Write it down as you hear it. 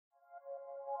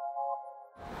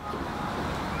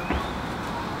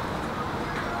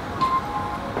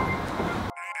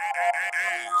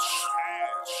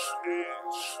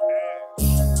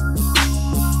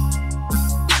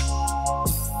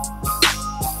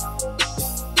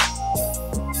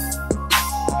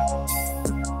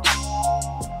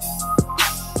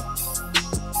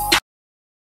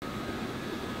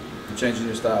changing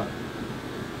your style.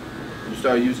 You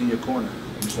start using your corner.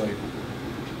 Let me show you.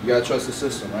 You gotta trust the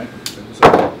system, right? Check this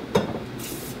out.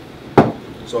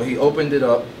 So he opened it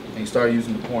up and he started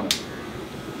using the corner.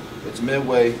 It's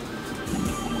midway.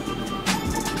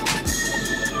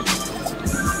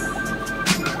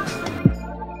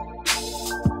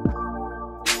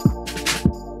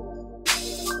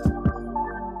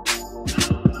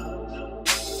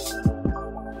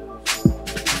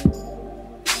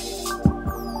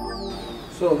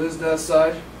 So this is that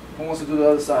side. Who wants to do the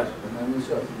other side? And then we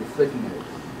start flicking it.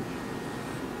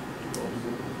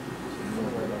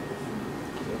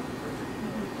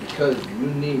 Because you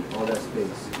need all that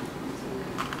space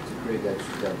to create that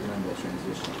blend, that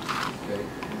transition. Okay.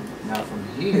 Now from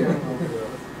here,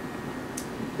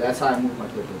 that's how I move my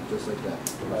clipper, just like that.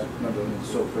 Remember,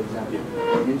 so for example,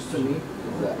 an inch to me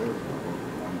is that.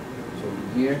 So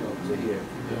from here to here.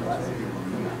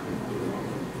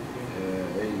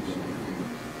 There you go.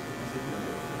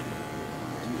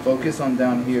 Focus on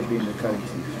down here being the cutting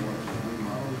teeth.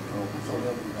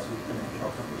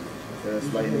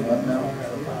 That's lightening up now.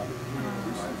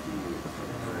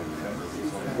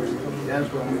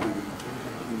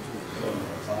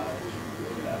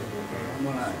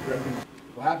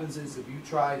 What happens is if you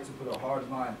try to put a hard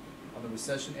line on the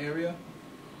recession area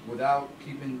without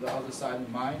keeping the other side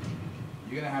in mind,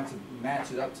 you're going to have to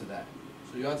match it up to that.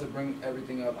 So you have to bring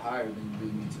everything up higher than you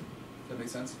really need to. Does that make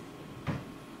sense?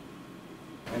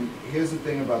 And here's the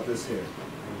thing about this hair.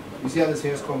 You see how this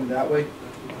hair is combing that way?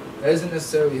 That isn't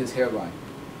necessarily his hairline.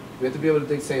 We have to be able to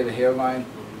dictate a hairline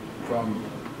from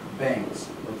bangs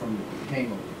or from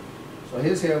hangover. So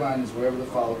his hairline is wherever the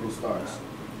follicle starts,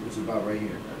 which is about right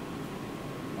here.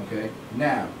 Okay?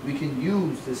 Now, we can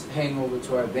use this hangover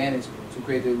to our advantage to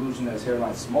create the illusion that his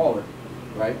hairline is smaller,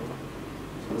 right?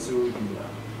 So let's see what we can do.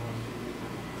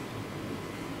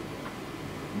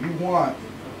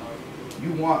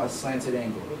 You want a slanted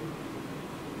angle.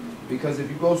 Because if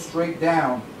you go straight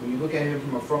down, when you look at him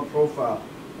from a front profile,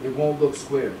 it won't look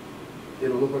square.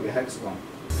 It'll look like a hexagon.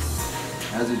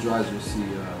 As it dries, you'll see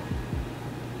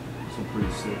some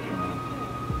pretty sick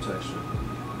texture.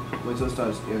 Wait till it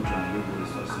starts air drying, you'll really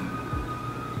start seeing it.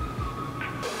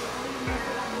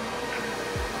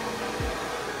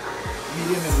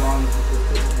 Medium and long is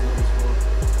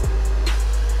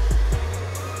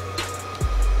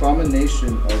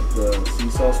combination of the sea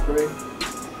salt spray.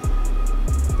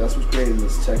 That's what's creating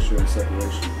this texture and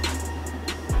separation.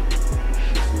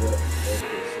 You see that?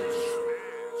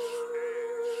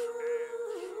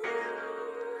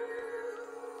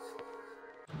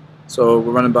 So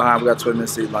we're running behind. We got 20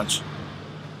 minutes to eat lunch.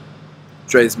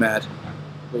 Dre's mad.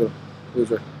 Look at him.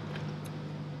 Look at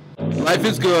Dre. Life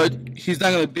is good. He's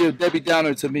not gonna be a Debbie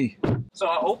Downer to me. So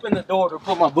I opened the door to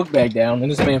put my book bag down,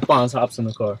 and this man Fonz hops in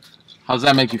the car. How does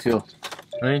that make you feel?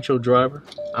 I ain't your driver.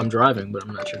 I'm driving, but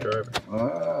I'm not your driver.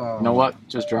 Oh. You know what?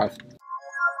 Just drive.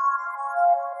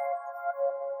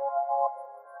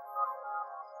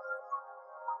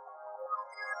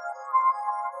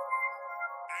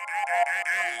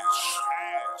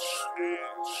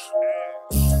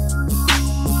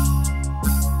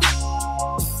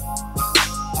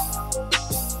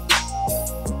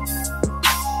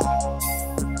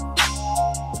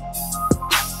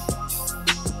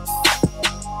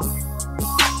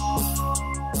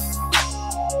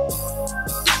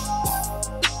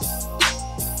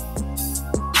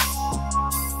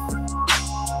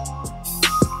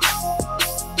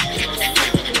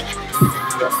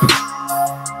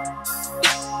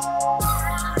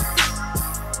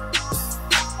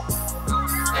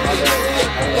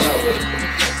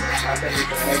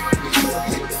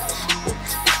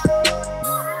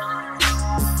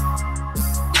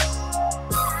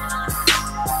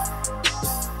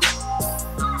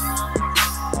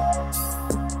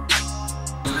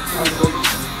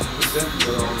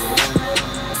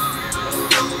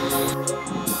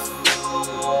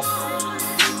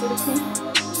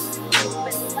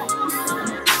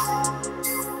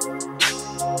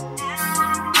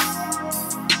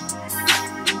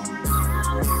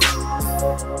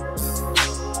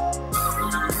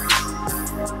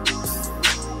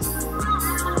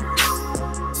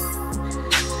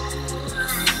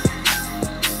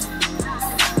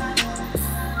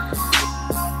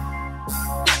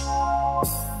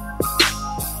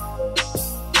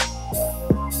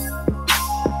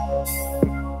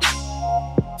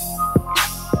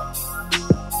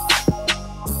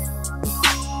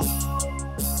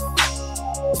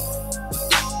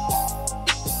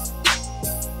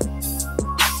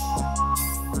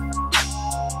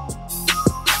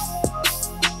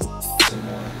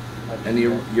 And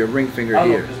your ring finger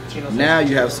here. Now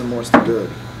you have some more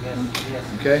stability.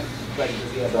 Okay?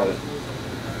 Got it.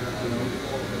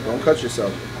 Don't cut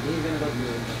yourself.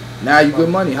 Now you good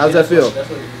money. How's that feel?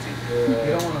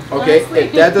 Okay,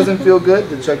 if that doesn't feel good,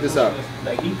 then check this out.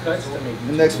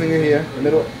 The next finger here,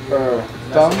 middle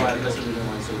thumb,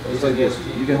 just like this.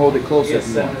 You can hold it closer if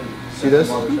you want. See this?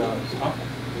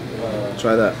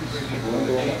 Try that.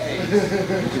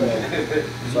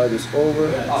 Slide this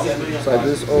over. Slide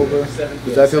this over.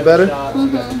 Does that feel better?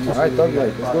 Mm-hmm. All right, thug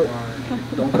life. Let's go.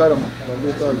 Don't cut them. Don't be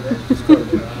a thug. Just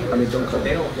cut them. I mean, don't cut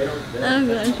them.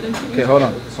 Okay, hold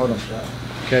on. Hold on.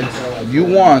 Okay. You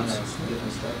want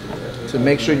to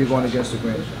make sure you're going against the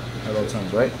grain at all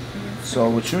times, right? So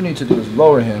what you need to do is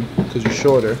lower him because you're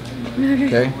shorter.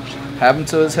 Okay. Have him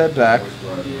tilt his head back.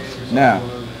 Now,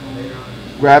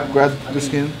 grab the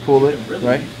skin, pull it,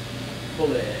 right?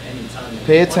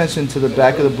 Pay attention to the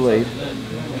back of the blade.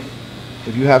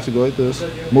 If you have to go like this,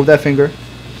 move that finger.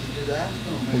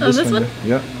 Move this finger.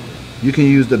 Yep. You can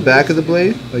use the back of the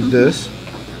blade like this.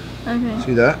 Okay.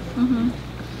 See that? Mm-hmm.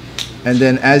 And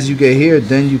then as you get here,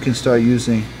 then you can start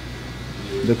using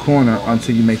the corner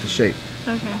until you make the shape.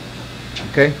 Okay.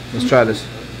 Okay? Let's try this.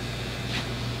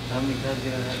 How many times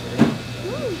did I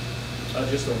have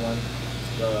to just the one.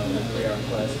 The 3 hour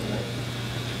class tonight.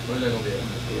 When are they going to be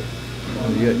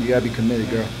able You gotta be committed,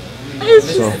 girl.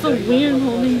 It's just so weird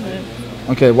holding it.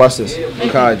 Okay, watch this.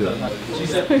 Look how I do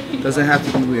it. Doesn't have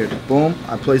to be weird. Boom.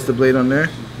 I place the blade on there.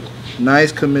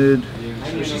 Nice committed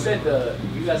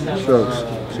strokes.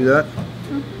 See that?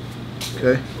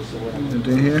 Okay.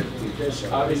 Anything here?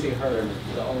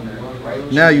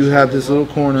 Now you have this little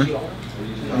corner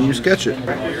and you sketch it.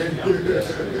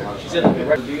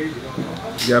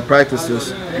 You gotta practice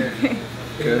this.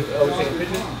 Okay.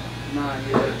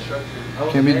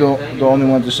 Can't be the only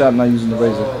one at the shop not using the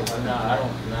razor.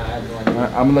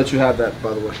 Alright, I'm gonna let you have that,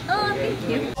 by the way. Oh, thank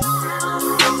you.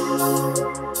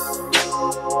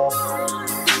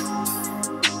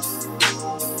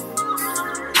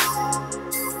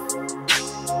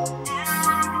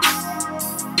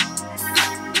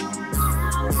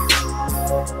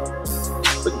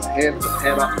 Put my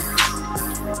hand up.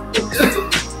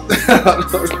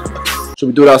 Should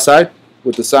we do it outside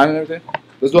with the sign and everything?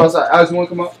 Let's do it outside. Alex, you want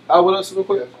to come out with us real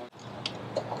quick?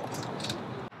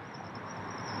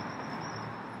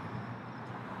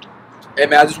 Hey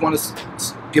man, I just want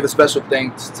to give a special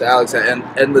thanks to Alex at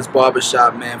Endless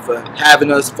Barbershop, man, for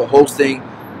having us, for hosting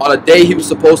on a day he was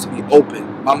supposed to be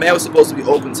open. My man was supposed to be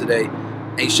open today,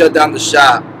 and he shut down the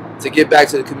shop to get back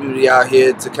to the community out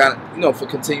here to kind of, you know, for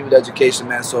continued education,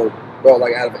 man. So, bro,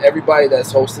 like out of everybody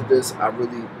that's hosted this,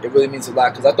 it really means a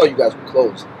lot because I thought you guys were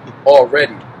closed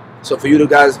already. So for you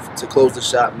guys to close the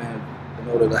shop, man, in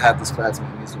order to have this class,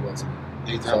 man, it means the world to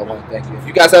me. So I want to thank you. If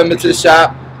you guys haven't been to the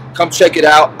shop, come check it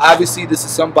out. Obviously, this is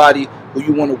somebody who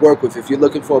you want to work with. If you're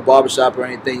looking for a barbershop or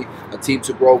anything, a team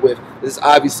to grow with, this is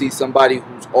obviously somebody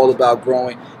who's all about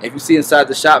growing. And if you see inside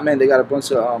the shop, man, they got a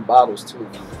bunch of bottles too.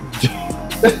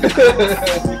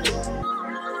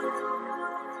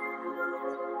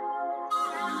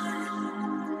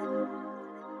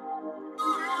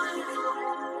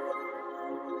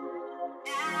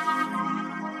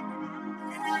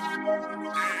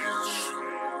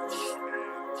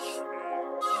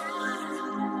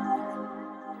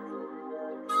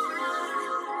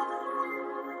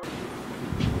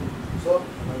 So,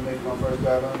 I'm going to make my first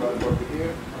guideline right over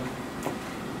here.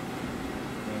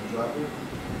 And drop it.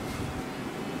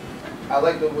 I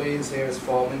like the way his hair is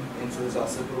falling into his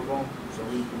occipital bone, so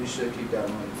we should keep that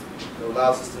on. It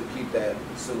allows us to keep that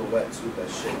silhouette too, that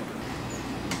shape.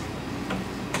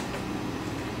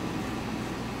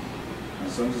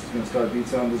 So I'm just going to start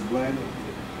detailing this blend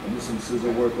and do some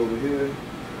scissor work over here.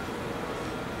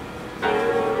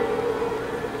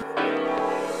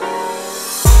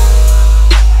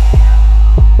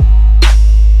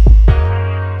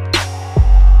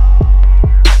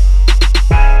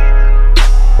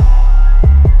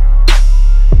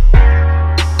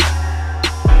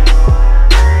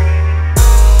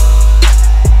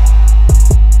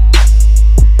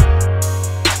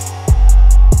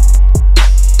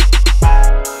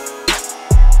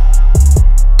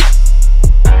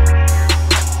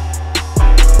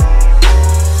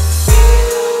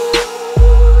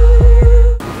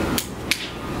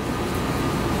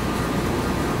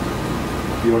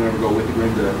 You don't ever go with the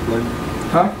grain to blend?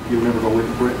 Huh? You don't ever go with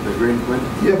the grain blend?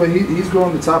 Yeah, but he's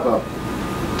growing the top out.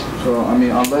 So I mean,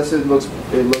 unless it looks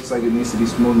like it needs to be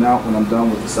smoothed out when I'm done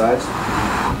with the sides,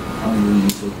 I don't really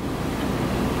need to.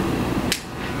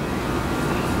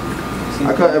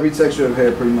 I cut every texture of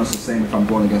hair pretty much the same if I'm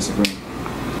going against the grain.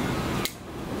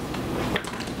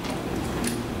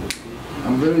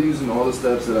 I'm really using all the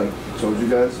steps that I told you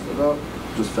guys about,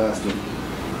 just faster.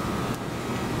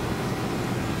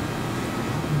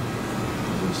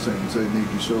 Same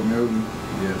technique you showed me earlier?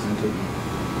 Yeah, same technique.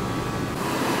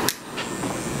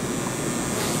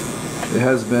 It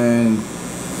has been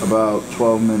about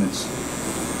 12 minutes.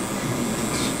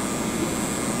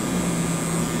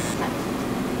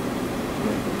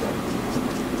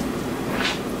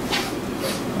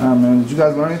 Alright, man, did you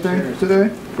guys learn anything today?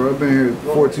 Bro, I've been here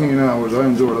 14 hours. I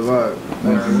enjoyed it a lot.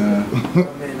 Thank you, man.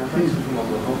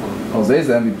 Jose's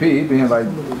the MVP. He's been here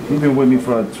he's been with me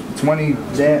for 20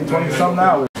 something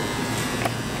hours.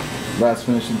 Last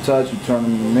finishing touch, you turn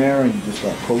in the mirror and you just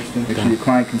start coasting. Make sure your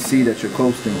client can see that you're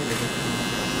coasting.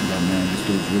 Yeah, man, this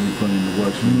dude's really putting in the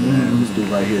work for me, man. This dude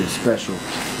right here is special.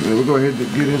 Yeah, we're going to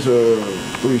get his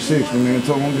 360, man.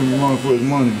 Tell him I'm giving him money for his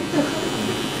money.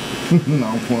 No,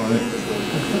 I'm playing.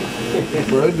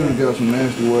 Bro, that dude got some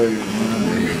nasty ways, man.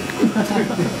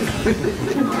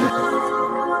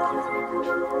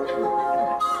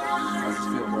 How's this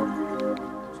feel, bro?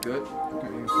 It's good?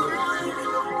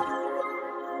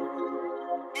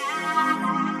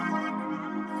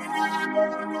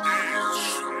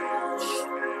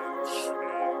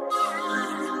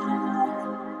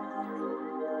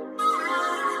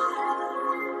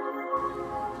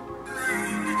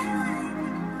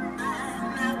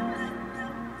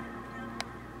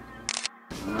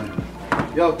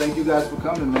 Yo, thank you guys for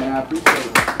coming, man. I appreciate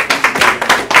it.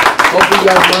 Hopefully you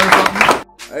guys learned something.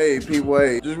 Hey, people,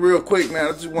 hey, just real quick, man,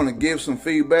 I just want to give some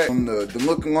feedback on the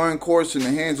Look and Learn course and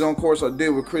the hands-on course I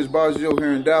did with Chris Baggio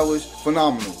here in Dallas.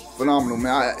 Phenomenal,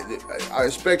 man. I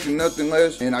expected nothing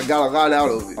less, and I got a lot out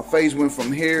of it. My face went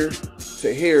from here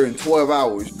to here in 12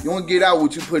 hours. You want to get out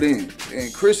what you put in.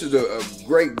 And Chris is a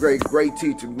great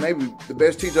teacher. Maybe the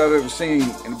best teacher I've ever seen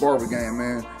in the barber game,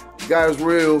 man. The guy is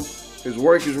real. His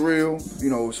work is real. You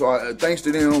know, so thanks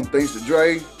to them, thanks to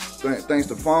Dre. Thanks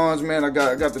to Fonz, man. I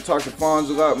got to talk to Fonz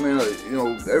a lot, man. You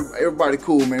know, everybody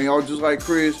cool, man. They all just like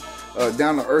Chris,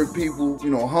 down to earth people, you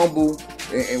know, humble.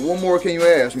 And what more can you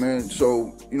ask, man?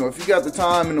 So, you know, if you got the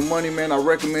time and the money, man, I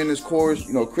recommend this course.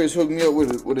 You know, Chris hooked me up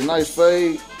with a nice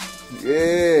fade.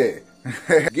 Yeah.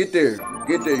 Get there.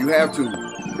 You have to.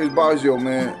 Chris Baggio,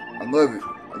 man. I love it.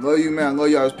 I love you, man. I love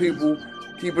y'all as people.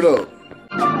 Keep it up.